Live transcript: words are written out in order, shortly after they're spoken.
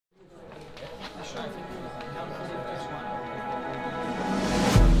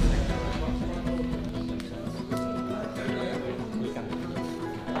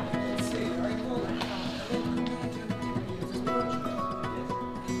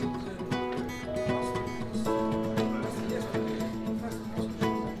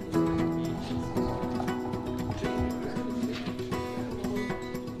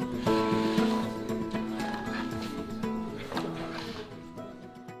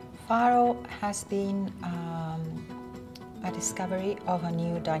Faro has been a discovery of a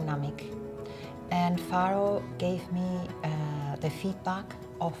new dynamic, and Faro gave me the feedback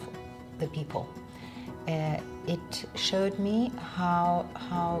of the people. It showed me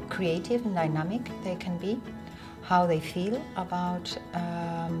how creative and dynamic they can be, how they feel about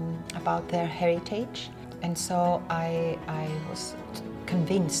their heritage. And so I was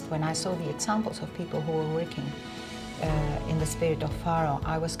convinced when I saw the examples of people who were working in the spirit of Faro,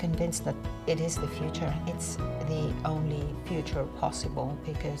 I was convinced that it is the future. It's the only future possible,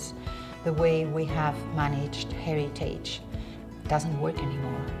 because the way we have managed heritage doesn't work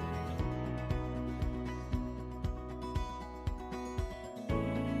anymore.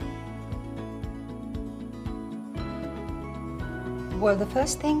 Well, the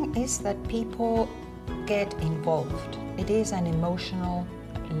first thing is that people get involved. It is an emotional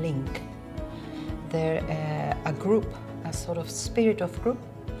link. A group, a sort of spirit of group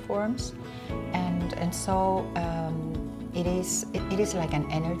forms, and so it is like an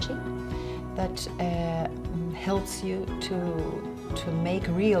energy that helps you to make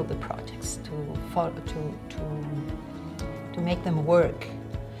real the projects, to make them work.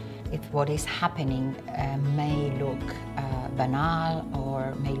 If what is happening may look banal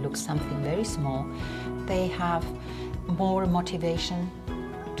or may look something very small, they have more motivation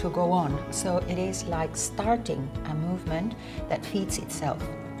to go on. So it is like starting a movement that feeds itself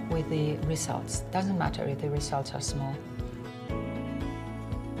with the results. Doesn't matter if the results are small.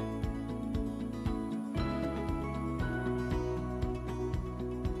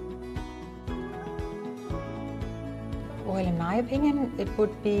 Well, in my opinion, it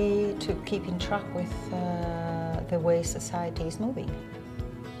would be to keep in track with the way society is moving.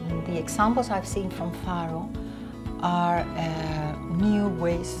 The examples I've seen from Faro are new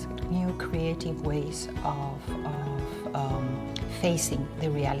ways, new creative ways of facing the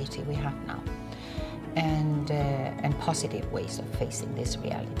reality we have now, and positive ways of facing this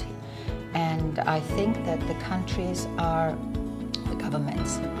reality. And I think that the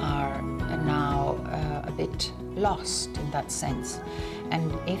governments are now a bit lost in that sense.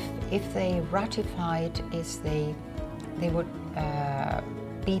 And if they ratified, they would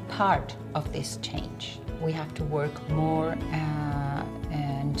be part of this change. We have to work more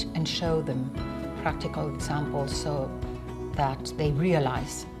and show them practical examples so that they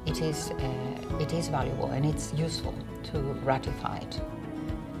realize it is valuable and it's useful to ratify it,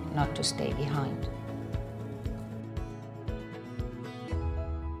 not to stay behind.